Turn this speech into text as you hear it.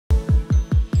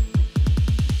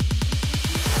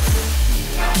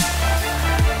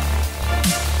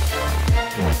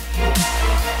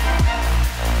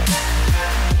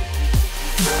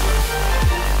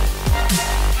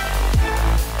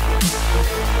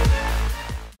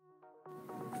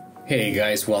Hey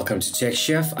guys, welcome to Tech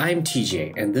Chef. I'm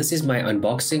TJ and this is my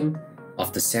unboxing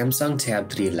of the Samsung Tab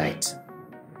 3 Lite.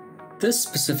 This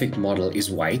specific model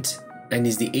is white and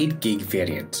is the 8GB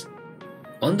variant.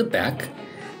 On the back,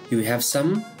 you have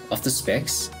some of the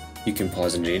specs. You can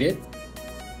pause and read it.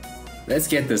 Let's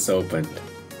get this opened.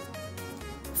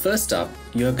 First up,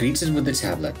 you are greeted with the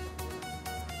tablet.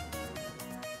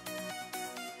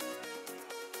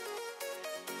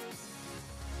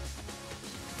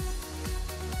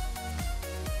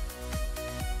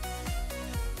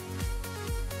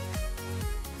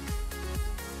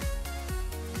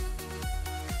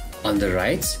 On the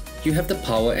right, you have the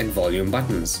power and volume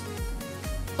buttons.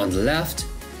 On the left,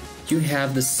 you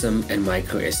have the SIM and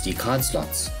micro SD card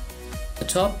slots. The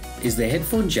top is the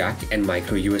headphone jack and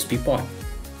micro USB port.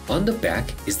 On the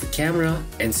back is the camera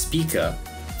and speaker,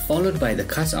 followed by the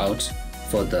cutout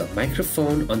for the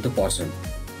microphone on the bottom.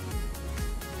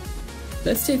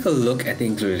 Let's take a look at the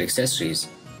included accessories.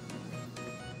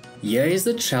 Here is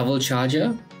the travel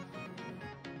charger,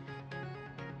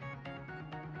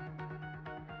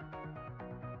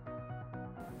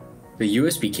 the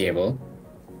USB cable,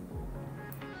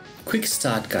 quick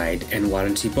start guide and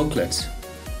warranty booklet.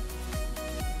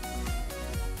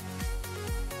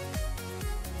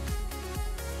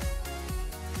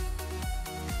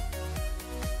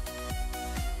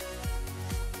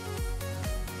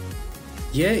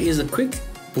 Here is a quick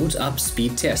boot up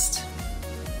speed test.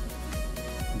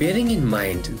 Bearing in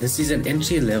mind this is an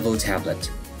entry-level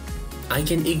tablet, I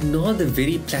can ignore the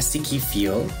very plasticky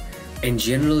feel and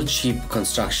general cheap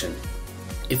construction.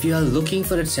 If you are looking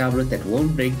for a tablet that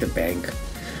won't break the bank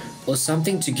or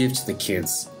something to give to the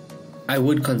kids, I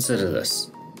would consider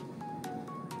this.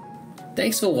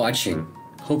 Thanks for watching.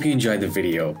 Hope you enjoyed the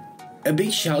video. A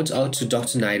big shout out to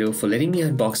Dr. Naidu for letting me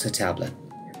unbox her tablet.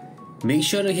 Make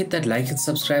sure to hit that like and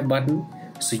subscribe button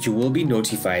so you will be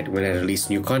notified when I release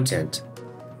new content.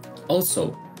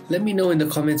 Also, let me know in the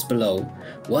comments below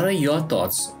what are your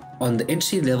thoughts on the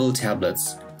entry-level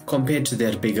tablets compared to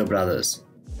their bigger brothers.